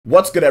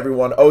What's good,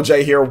 everyone?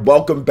 OJ here.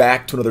 Welcome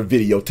back to another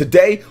video.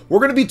 Today, we're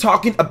going to be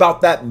talking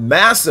about that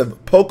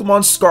massive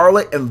Pokemon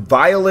Scarlet and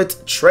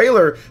Violet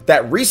trailer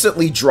that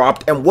recently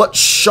dropped and what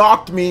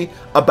shocked me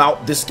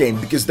about this game,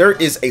 because there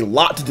is a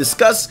lot to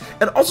discuss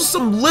and also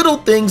some little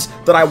things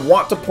that I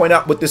want to point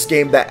out with this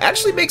game that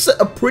actually makes it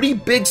a pretty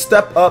big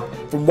step up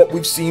from what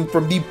we've seen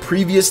from the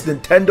previous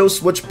Nintendo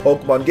Switch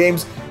Pokemon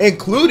games,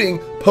 including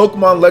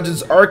Pokemon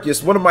Legends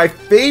Arceus, one of my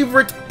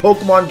favorite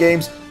Pokemon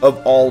games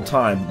of all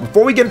time.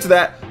 Before we get into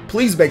that,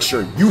 please make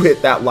sure you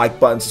hit that like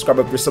button, subscribe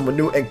if you're someone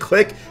new, and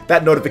click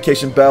that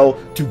notification bell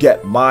to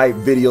get my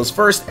videos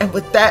first. And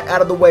with that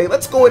out of the way,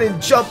 let's go ahead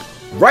and jump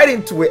right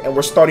into it. And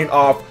we're starting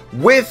off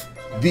with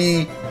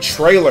the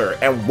trailer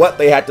and what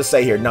they had to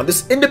say here. Now,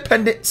 this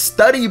independent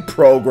study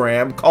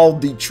program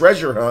called the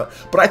Treasure Hunt,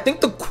 but I think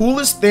the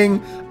coolest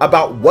thing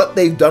about what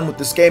they've done with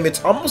this game,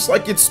 it's almost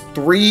like it's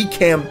 3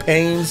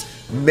 campaigns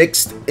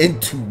mixed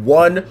into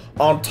one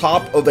on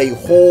top of a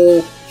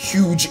whole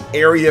huge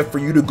area for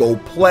you to go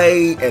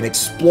play and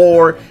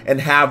explore and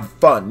have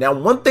fun. Now,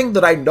 one thing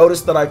that I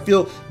noticed that I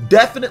feel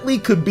definitely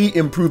could be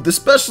improved,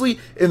 especially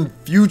in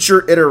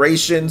future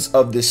iterations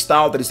of this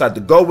style that decided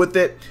to go with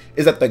it,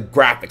 is that the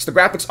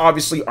graphics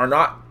obviously are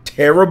not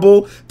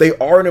terrible. They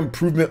are an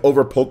improvement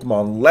over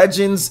Pokemon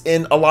Legends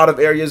in a lot of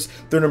areas.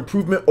 They're an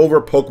improvement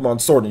over Pokemon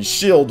Sword and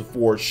Shield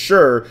for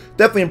sure.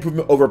 Definitely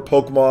improvement over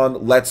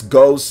Pokemon Let's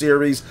Go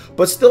series,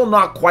 but still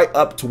not quite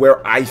up to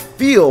where I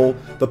feel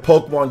the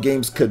Pokemon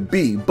games could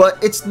be.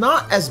 But it's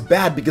not as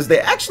bad because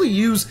they actually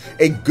use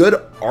a good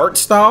art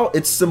style.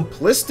 It's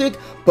simplistic,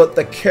 but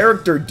the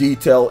character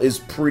detail is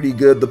pretty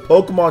good. The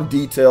Pokemon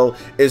detail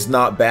is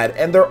not bad,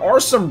 and there are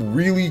some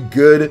really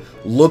good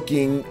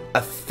looking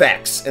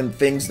effects and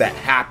things that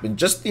happen.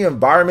 Just the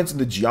environments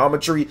and the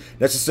geometry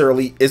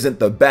necessarily isn't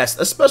the best,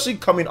 especially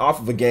coming off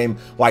of a game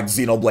like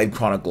Xenoblade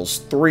Chronicles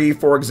 3,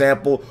 for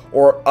example,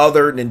 or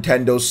other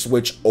Nintendo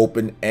Switch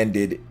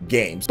open-ended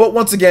games. But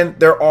once again,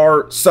 there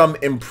are some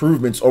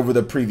improvements over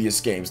the previous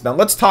games. Now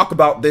let's talk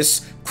about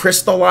this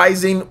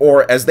crystallizing,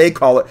 or as they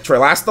call it,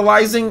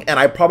 trelastalizing, and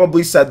I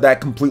probably said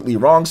that completely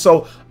wrong,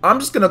 so I'm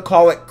just gonna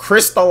call it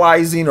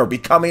crystallizing or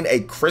becoming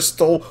a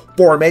crystal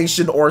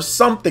formation or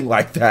something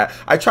like that.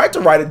 I tried to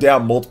write it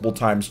down multiple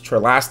times,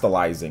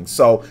 trelastalizing,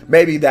 so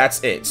maybe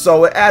that's it.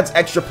 So it adds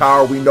extra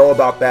power, we know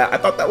about that. I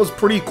thought that was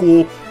pretty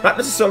cool. Not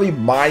necessarily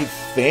my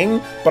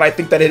thing, but I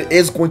think that it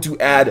is going to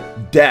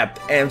add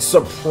depth and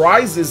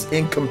surprises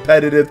in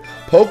competitive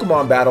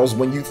Pokemon battles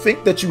when you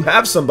think that you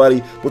have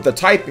somebody with the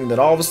typing, then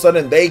all of a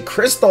sudden they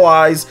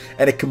crystallize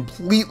and it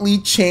completely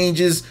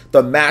changes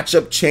the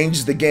matchup,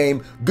 changes the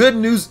game. Good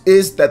news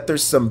is that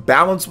there's some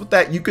balance with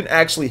that. You can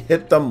actually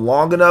hit them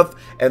long enough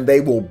and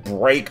they will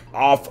break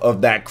off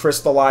of that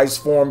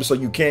crystallized form, so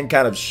you can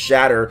kind of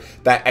shatter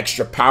that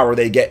extra power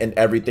they get and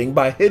everything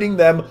by hitting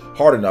them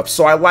hard enough.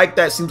 So I like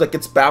that. Seems like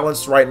it's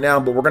balanced right now,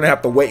 but we're gonna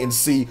have to wait and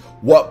see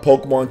what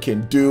Pokemon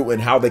can do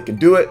and how they can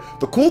do it.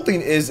 The cool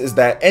thing is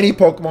that any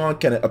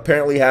Pokemon can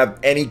apparently have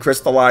any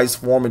crystallized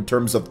form in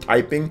terms of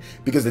typing,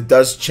 because it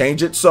does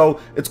change it. So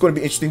it's going to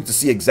be interesting to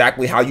see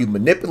exactly how you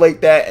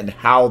manipulate that and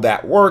how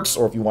that works,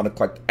 or if you want to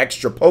collect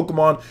extra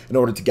Pokemon in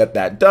order to get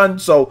that done.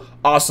 So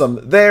awesome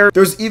there.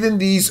 There's even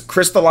these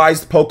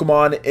crystallized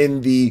Pokemon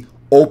in the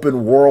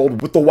open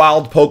world with the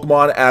wild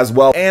Pokemon as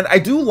well, and I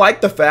do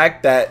like the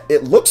fact that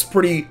it looks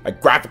pretty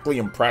graphically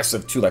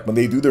impressive too, like when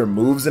they do their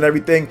moves and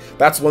everything.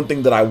 That's one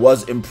thing that I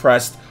was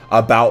impressed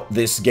about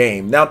this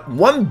game. Now,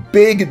 one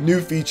big new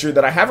feature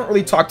that I haven't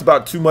really talked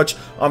about too much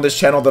on this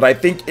channel that I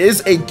think is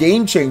a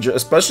game changer,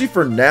 especially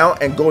for now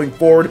and going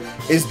forward,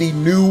 is the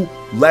new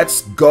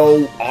Let's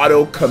Go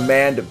auto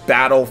command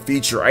battle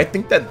feature. I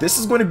think that this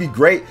is going to be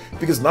great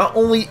because not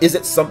only is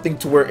it something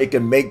to where it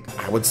can make,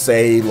 I would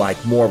say,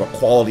 like more of a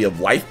quality of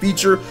life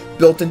feature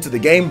built into the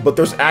game, but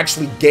there's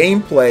actually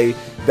gameplay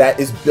that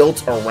is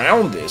built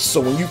around this. So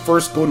when you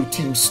first go to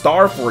Team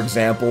Star, for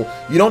example,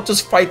 you don't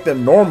just fight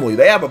them normally.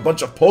 They have a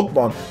bunch of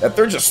Pokemon that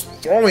they're just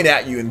throwing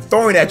at you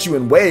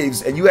in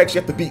waves, and you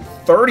actually have to beat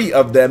 30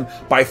 of them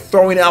by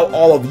throwing out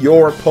all of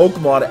your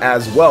Pokemon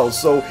as well.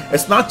 So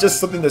it's not just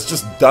something that's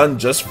just done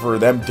just for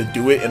them to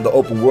do it in the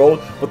open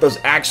world, but there's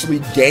actually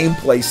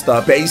gameplay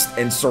stuff based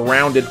and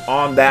surrounded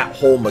on that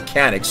whole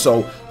mechanic.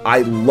 So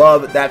I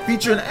love that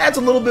feature, and it adds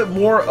a little bit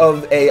more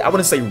of a, I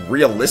wouldn't say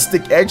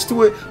realistic edge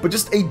to it, but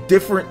just a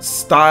different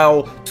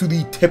style to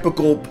the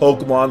typical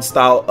Pokemon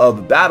style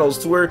of battles,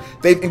 to where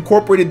they've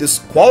incorporated this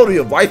quality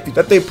of life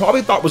that they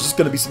probably thought was just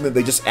going to be something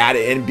they just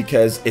added in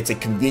because it's a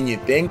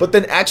convenient thing, but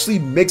then actually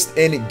mixed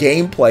in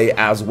gameplay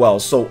as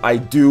well. So I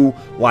do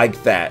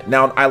like that.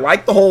 Now, I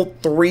like the whole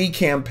 3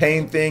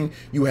 campaign thing.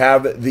 You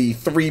have the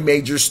 3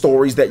 major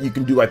stories that you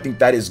can do. I think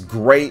that is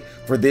great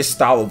for this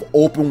style of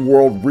open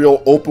world,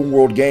 real open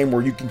world game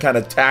where you can kind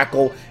of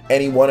tackle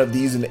any one of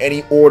these in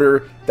any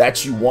order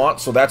that you want.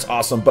 So that's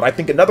awesome. But I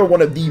think another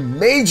one of the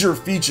major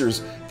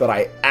features that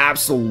I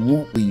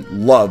absolutely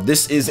love,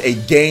 this is a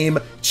game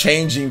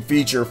changing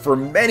feature for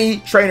many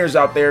trainers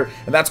out there,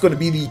 and that's going to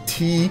be the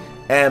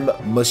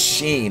TM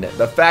machine.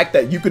 The fact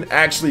that you can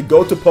actually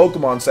go to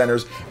Pokemon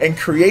centers and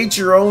create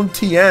your own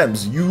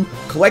TMs. You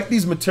collect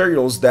these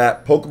materials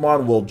that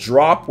Pokemon will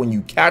drop when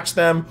you catch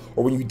them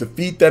or when you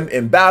defeat them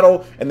in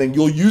battle, and then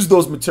you'll use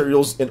those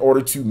materials in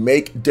order to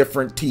make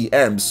different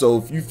TMs. So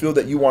if you feel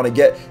that you want to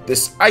get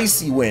this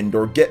Icy Wind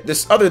or get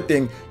this other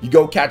thing, you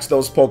go catch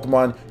those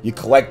Pokemon, you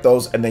collect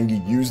those, and then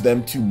you use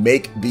them to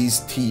make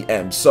these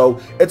TMs. So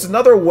it's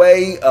another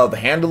way of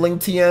handling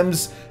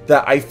TMs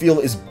that I feel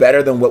is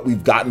better than what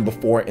we've gotten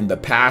before in the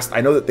past.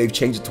 I know that they've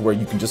changed it to where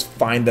you can just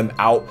find them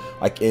out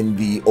like in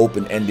the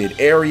open-ended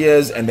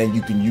areas, and then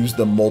you can use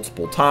them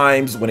multiple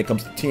times. When it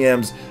comes to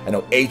TMs, I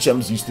know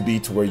HMs used to be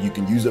to where you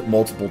can use it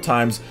multiple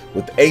times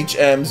with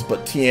HMs,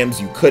 but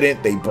TMs you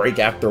couldn't. They break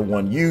after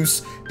one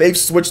use. They've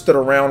switched it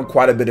around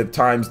quite a bit of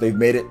times. They've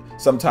made it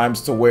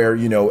sometimes to where,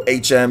 you know,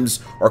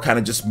 HMs are kind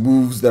of just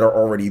moves that are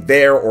already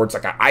there, or it's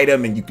like an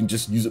item and you can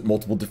just use it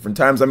multiple different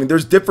times. I mean,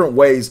 there's different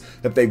ways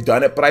that they've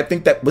done it, but I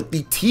think that with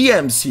the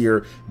TMs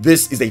here,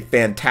 this is a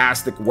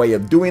fantastic way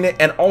of doing it,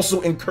 and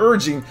also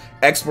encouraging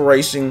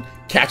exploration,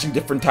 catching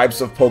different types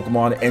of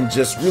Pokemon, and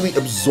just really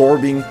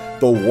absorbing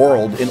the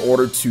world in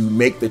order to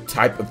make the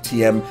type of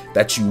TM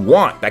that you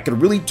want. That could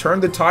really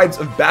turn the tides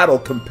of battle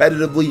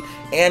competitively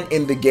and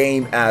in the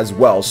game as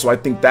well. So I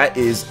think that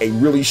is a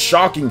really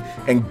shocking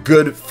and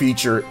good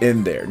feature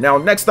in there. Now,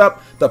 next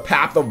up, the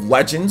Path of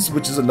Legends,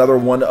 which is another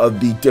one of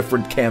the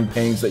different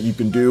campaigns that you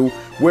can do,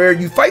 where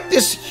you fight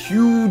this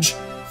huge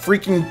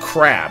freaking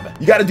crab.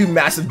 You got to do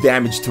massive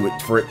damage to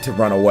it for it to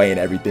run away and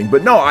everything.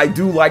 But no, I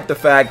do like the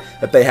fact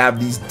that they have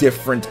these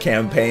different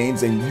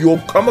campaigns and you'll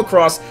come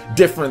across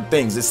different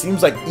things. It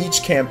seems like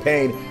each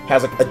campaign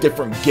has like a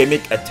different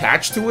gimmick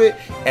attached to it,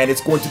 and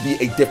it's going to be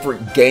a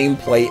different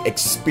gameplay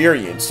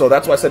experience. So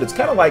that's why I said it's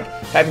kind of like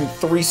having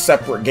 3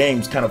 separate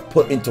games kind of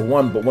put into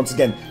one, but once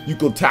again, you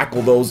can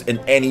tackle those in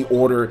any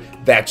order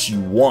that you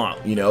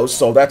want, you know?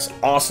 So that's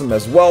awesome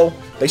as well.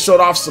 They showed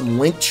off some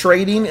link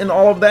trading and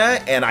all of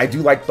that, and I do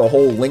like the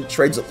whole link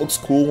trades. It looks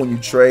cool when you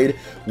trade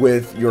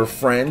with your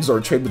friends or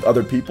trade with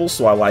other people,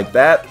 so I like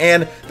that.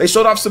 And they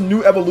showed off some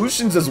new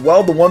evolutions as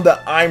well. The one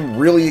that I'm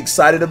really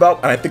excited about,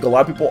 and I think a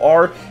lot of people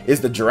are, is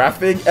the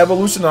Giraffig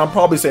evolution. And I'm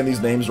probably saying these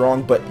names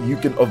wrong, but you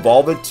can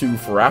evolve it to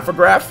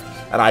Farafograph.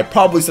 And I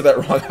probably said that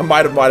wrong. I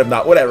might have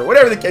not.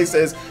 Whatever the case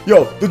is,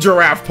 yo, the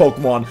giraffe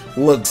Pokemon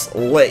looks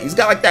lit. He's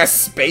got like that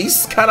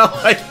space kind of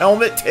like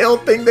helmet tail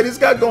thing that he's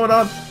got going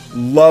on.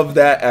 Love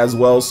that as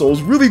well. So it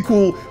was really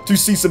cool to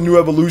see some new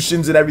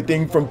evolutions and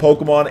everything from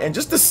Pokemon, and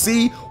just to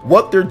see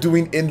what they're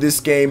doing in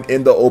this game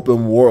in the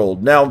open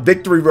world. Now,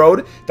 Victory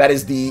Road, that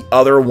is the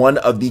other one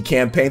of the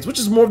campaigns, which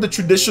is more of the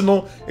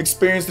traditional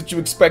experience that you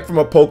expect from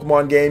a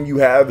Pokemon game. You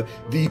have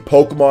the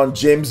Pokemon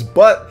gyms,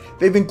 but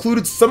they've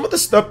included some of the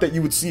stuff that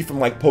you would see from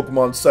like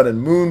Pokemon Sun and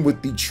Moon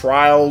with the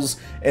trials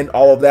and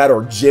all of that,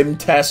 or gym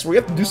tests where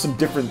you have to do some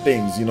different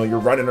things. You know, you're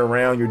running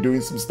around, you're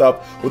doing some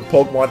stuff with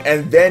Pokemon,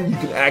 and then you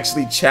can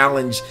actually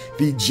challenge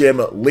the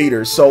gym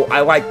leader. So I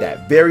like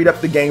that. Varied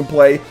up the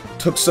gameplay,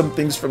 took some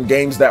things from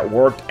games that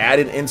worked,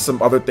 added in some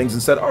other things,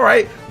 and said, all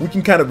right, we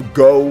can kind of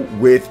go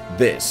with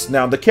this.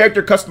 Now, the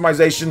character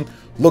customization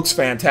looks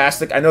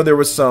fantastic. I know there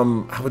was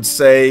some, I would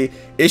say,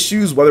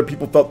 issues whether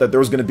people felt that there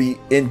was going to be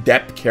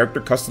in-depth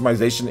character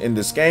customization in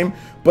this game,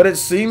 but it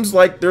seems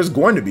like there's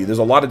going to be. There's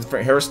a lot of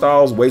different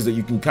hairstyles, ways that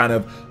you can kind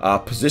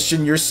of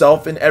position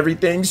yourself in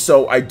everything.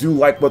 So I do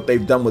like what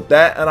they've done with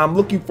that, and I'm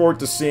looking forward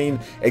to seeing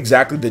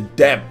exactly the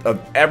depth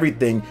of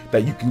everything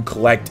that you can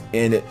collect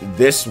in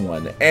this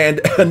one.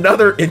 And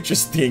another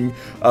interesting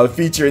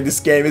feature in this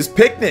game is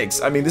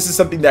picnics. I mean, this is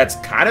something that's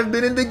kind of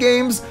been in the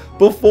games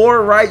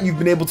before, right? You've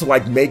been able to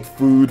like make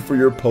food for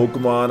your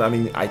Pokemon. I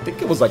mean, I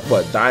think it was like,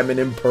 what, Diamond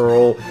and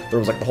Pearl. There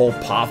was like the whole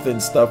Poffin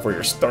stuff where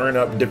you're stirring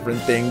up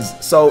different things.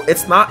 So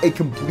it's not a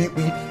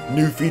completely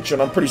new feature,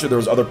 and I'm pretty sure there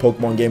was other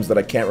Pokemon games that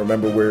I can't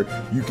remember where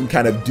you can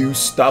kind of do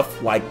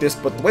stuff like this,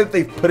 but the way that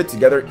they've put it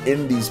together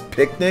in these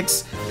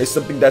picnics is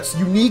something that's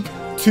unique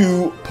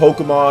to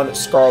Pokemon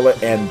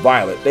Scarlet and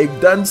Violet.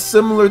 They've done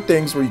similar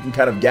things where you can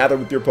kind of gather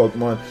with your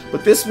Pokemon,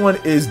 but this one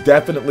is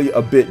definitely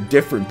a bit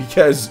different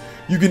because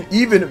you can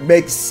even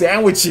make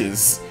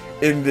sandwiches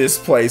in this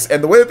place,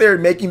 and the way that they're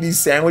making these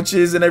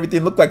sandwiches and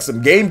everything looked like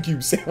some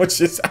GameCube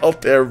sandwiches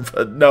out there,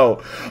 but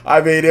no, I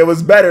mean, it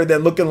was better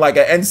than looking like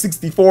an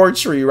N64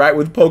 tree, right,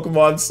 with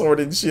Pokemon Sword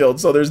and Shield.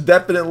 So there's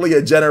definitely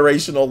a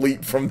generational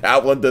leap from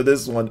that one to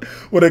this one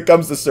when it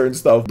comes to certain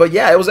stuff. But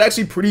yeah, it was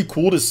actually pretty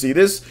cool to see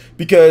this,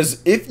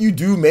 because if you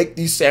do make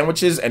these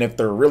sandwiches and if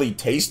they're really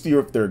tasty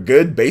or if they're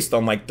good based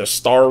on like the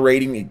star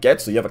rating it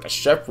gets, so you have like a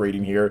chef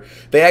rating here,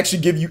 they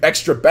actually give you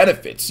extra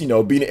benefits, you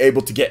know, being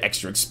able to get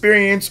extra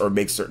experience or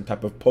make certain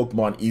type of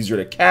Pokemon easier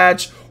to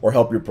catch or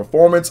help your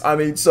performance. I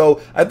mean,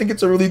 so I think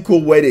it's a really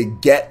cool way to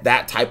get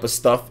that type of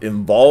stuff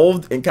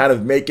involved and kind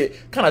of make it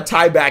kind of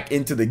tie back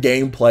into the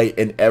gameplay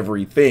and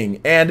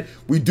everything. And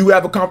we do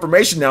have a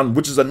confirmation now,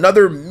 which is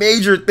another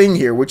major thing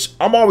here, which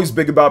I'm always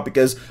big about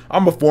because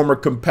I'm a former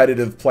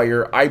competitive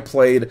player. I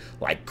played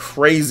like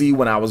crazy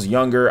when I was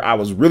younger. I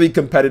was really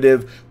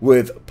competitive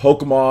with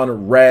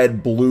Pokemon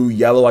Red, Blue,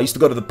 Yellow. I used to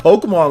go to the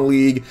Pokemon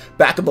League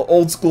back in the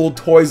old school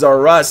Toys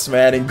R Us,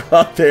 man, and go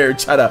out there and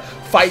try to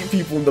fight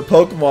people in the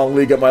Pokemon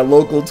League at my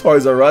local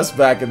Toys R Us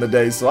back in the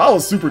day. So I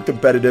was super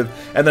competitive.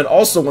 And then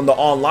also when the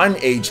online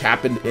age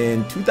happened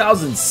in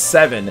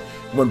 2007,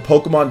 when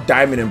Pokemon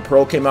Diamond and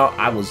Pearl came out,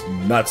 I was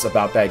nuts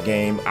about that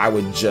game. I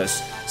would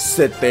just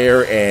sit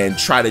there and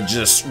try to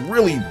just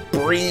really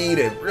breed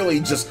and really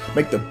just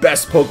make the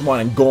best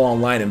Pokemon and go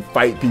online and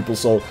fight people.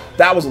 So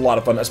that was a lot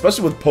of fun,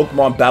 especially with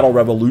Pokemon Battle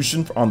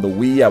Revolution on the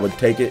Wii. I would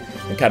take it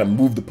and kind of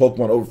move the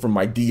Pokemon over from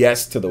my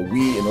DS to the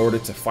Wii in order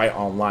to fight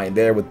online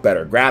there with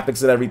better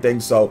graphics and everything.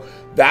 So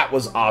that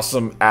was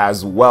awesome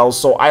as well.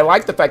 So I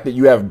like the fact that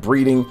you have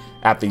breeding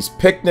at these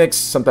picnics.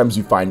 Sometimes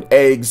you find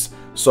eggs.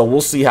 So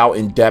we'll see how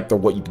in-depth or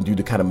what you can do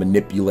to kind of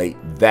manipulate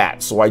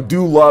that. So I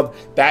do love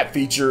that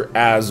feature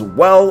as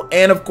well.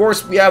 And of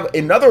course, we have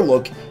another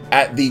look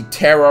at the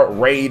Terra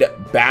Raid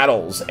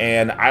battles.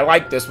 And I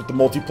like this with the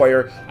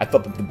multiplayer. I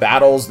thought that the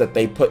battles that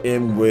they put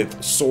in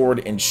with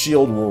Sword and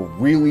Shield were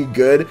really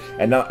good.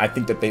 And now I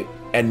think that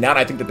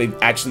they've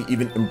actually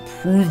even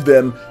improved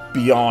them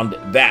beyond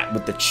that,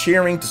 with the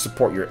cheering to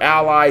support your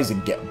allies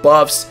and get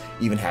buffs,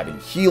 even having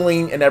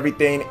healing and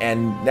everything.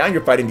 And now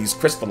you're fighting these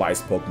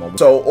crystallized Pokemon.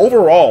 So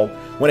overall,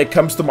 when it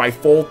comes to my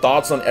full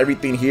thoughts on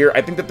everything here,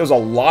 I think that there's a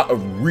lot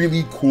of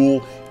really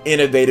cool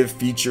innovative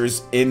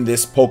features in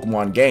this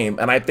Pokemon game.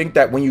 And I think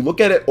that when you look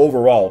at it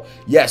overall,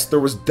 yes, there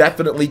was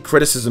definitely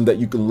criticism that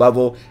you can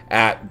level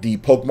at the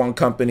Pokemon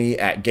Company,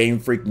 at Game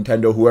Freak,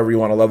 Nintendo, whoever you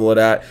want to level it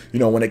at, you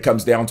know, when it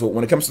comes down to it,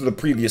 when it comes to the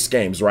previous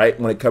games, right?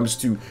 When it comes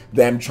to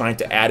them trying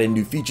to add in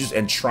new features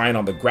and trying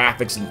on the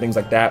graphics and things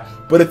like that.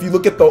 But if you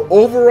look at the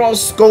overall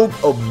scope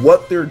of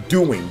what they're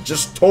doing,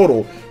 just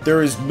total,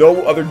 there is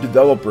no other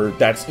developer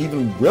that's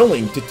even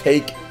willing to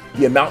take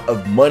the amount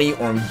of money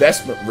or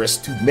investment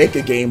risk to make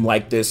a game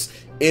like this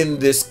in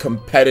this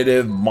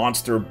competitive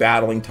monster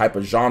battling type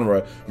of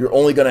genre. You're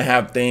only gonna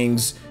have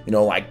things, you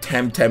know, like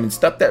Temtem and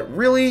stuff that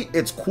really,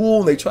 it's cool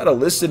and they try to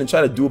listen and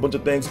try to do a bunch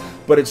of things,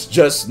 but it's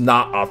just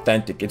not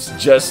authentic. It's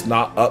just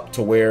not up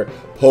to where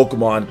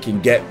Pokemon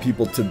can get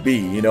people to be,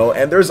 you know.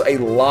 And there's a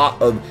lot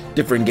of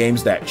different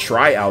games that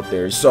try out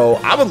there, so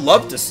I would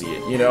love to see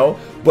it, you know.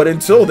 But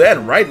until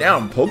then, right now,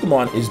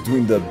 Pokemon is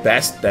doing the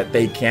best that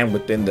they can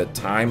within the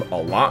time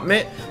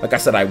allotment. Like I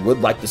said, I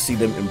would like to see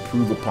them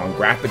improve upon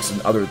graphics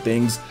and other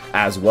things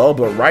as well.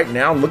 But right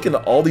now, looking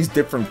at all these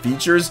different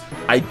features,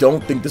 I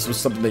don't think this was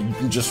something that you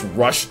can just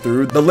rush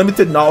through. The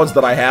limited knowledge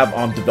that I have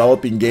on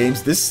developing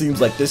games, this seems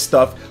like this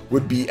stuff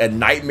would be a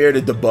nightmare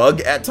to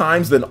debug at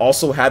times. Then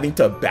also having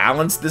to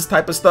balance this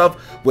type of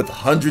stuff with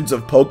hundreds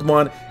of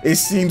Pokemon, it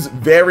seems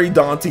very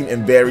daunting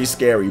and very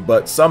scary.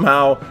 But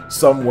somehow,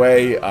 some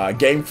way,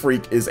 Game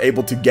Freak is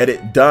able to get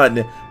it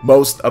done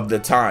most of the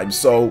time.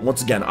 So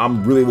once again,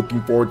 I'm really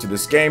looking forward to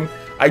this game.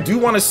 I do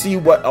want to see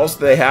what else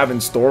they have in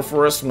store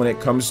for us when it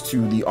comes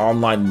to the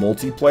online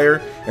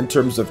multiplayer in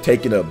terms of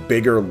taking a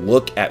bigger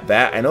look at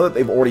that. I know that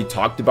they've already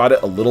talked about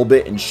it a little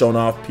bit and shown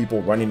off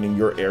people running in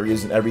your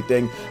areas and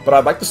everything, but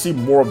I'd like to see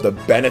more of the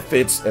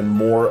benefits and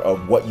more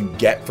of what you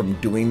get from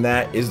doing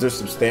that. Is there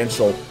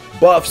substantial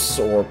buffs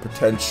or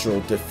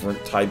potential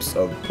different types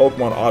of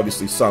Pokemon?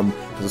 Obviously some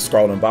because of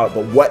Scarlet and Violet,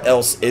 but what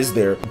else is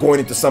there? Going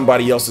into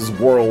somebody else's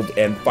world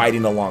and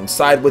fighting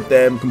alongside with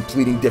them,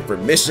 completing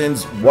different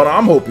missions. What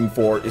I'm hoping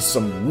for is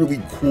some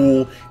really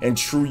cool and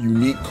true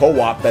unique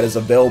co-op that is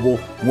available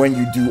when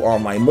you do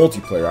online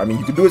multiplayer. I mean,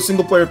 you can do it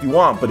single player if you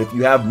want, but if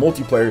you have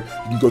multiplayer,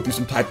 you can go through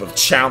some type of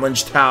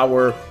challenge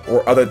tower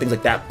or other things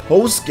like that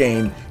post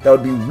game. That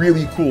would be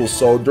really cool.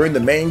 So during the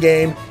main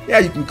game, yeah,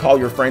 you can call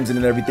your friends in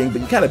and everything,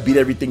 but you kind of beat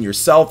everything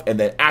yourself. And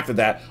then after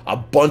that, a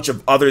bunch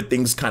of other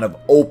things kind of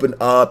open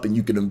up and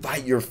you can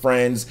invite your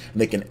friends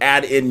and they can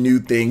add in new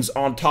things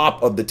on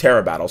top of the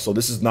Terra battle. So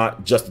this is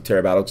not just the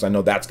Terra battle because I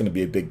know that's going to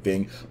be a big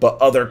thing, but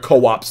other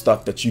co-op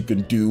stuff that you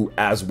can do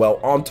as well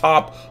on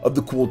top of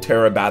the cool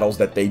Terra battles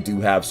that they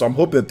do have. So I'm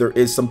hoping that there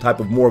is some type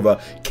of more of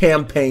a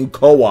campaign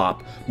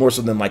co-op more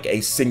so than like a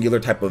singular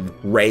type of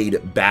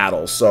raid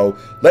battle. So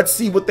let's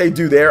see what they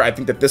do there. I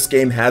think that this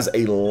game has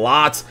a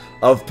lot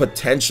of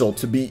potential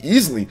to be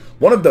easily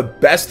one of the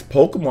best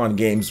Pokemon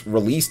games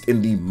released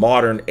in the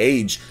modern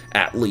age,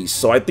 at least.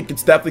 So I think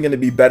it's definitely going to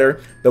be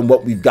better than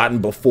what we've gotten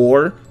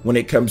before when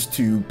it comes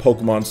to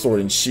Pokemon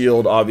Sword and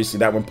Shield. Obviously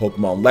that one,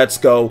 Pokemon Let's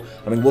Go.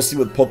 I mean, we'll see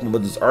with Pokemon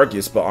Legends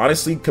Arceus, but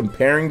honestly,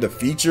 comparing the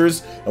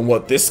features and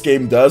what this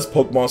game does,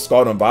 Pokemon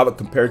Scarlet and Violet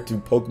compared to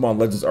Pokemon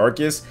Legends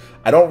Arceus,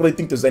 I don't really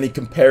think there's any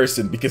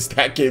comparison because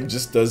that game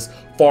just does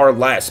far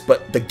less,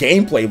 but the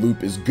gameplay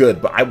loop is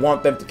good. But I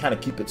want them to kind of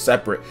keep it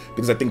separate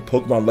because I think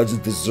Pokemon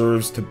Legends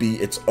deserves to be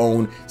its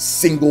own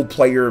single single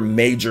player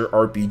major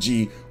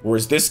RPG,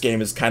 whereas this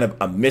game is kind of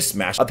a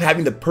mismatch of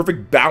having the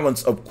perfect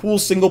balance of cool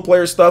single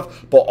player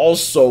stuff, but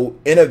also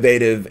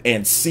innovative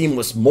and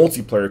seamless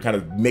multiplayer kind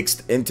of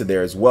mixed into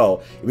there as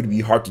well. It would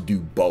be hard to do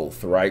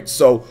both, right?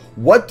 So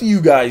what do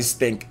you guys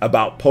think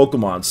about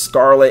Pokemon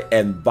Scarlet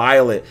and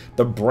Violet,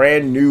 the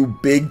brand new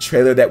big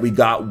trailer that we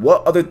got?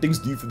 What other things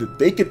do you think that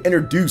they could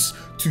introduce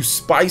to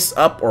spice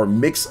up or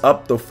mix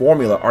up the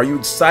formula? Are you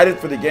excited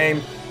for the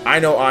game? I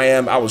know I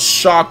am. I was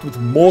shocked with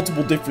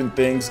multiple different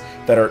things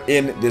that are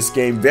in this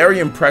game. Very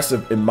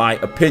impressive in my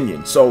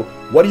opinion. So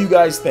what do you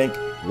guys think?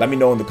 Let me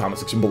know in the comment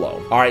section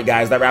below. All right,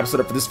 guys, that wraps it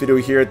up for this video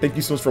here. Thank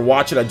you so much for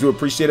watching. I do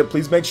appreciate it.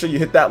 Please make sure you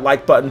hit that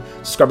like button,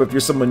 subscribe if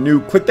you're someone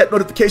new, click that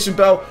notification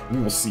bell, and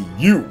we will see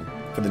you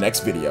for the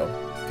next video.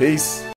 Peace.